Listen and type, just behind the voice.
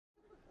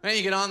Then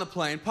you get on the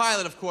plane.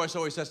 Pilot, of course,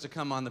 always has to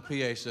come on the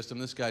PA system.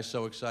 This guy's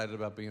so excited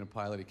about being a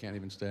pilot, he can't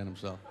even stand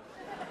himself.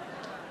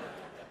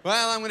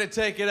 Well, I'm going to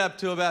take it up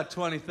to about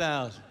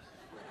 20,000.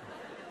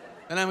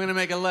 Then I'm going to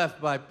make a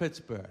left by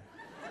Pittsburgh.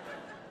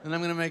 Then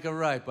I'm going to make a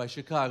right by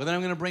Chicago. Then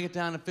I'm going to bring it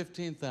down to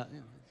 15,000.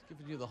 He's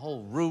giving you the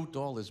whole route,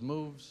 all his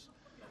moves.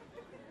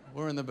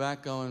 We're in the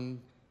back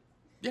going,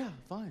 yeah,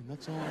 fine,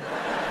 that's all.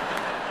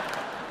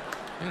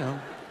 You know,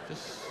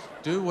 just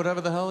do whatever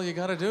the hell you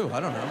got to do. I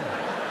don't know.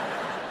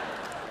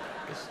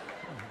 Just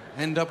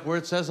end up where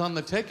it says on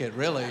the ticket,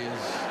 really,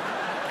 is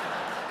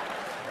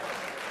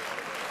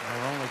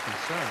our only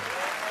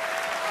concern.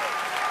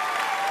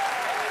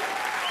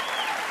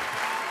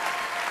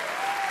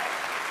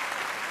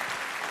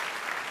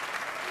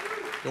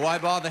 Do I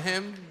bother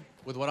him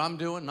with what I'm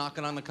doing,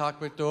 knocking on the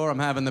cockpit door? I'm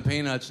having the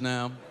peanuts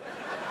now.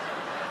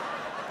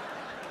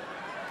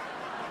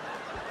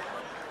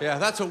 Yeah,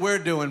 that's what we're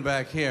doing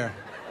back here.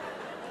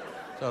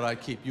 Thought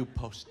I'd keep you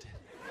posted.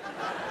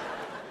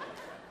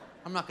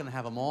 I'm not going to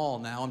have them all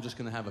now. I'm just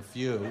going to have a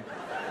few.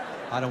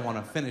 I don't want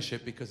to finish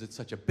it because it's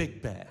such a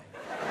big bag.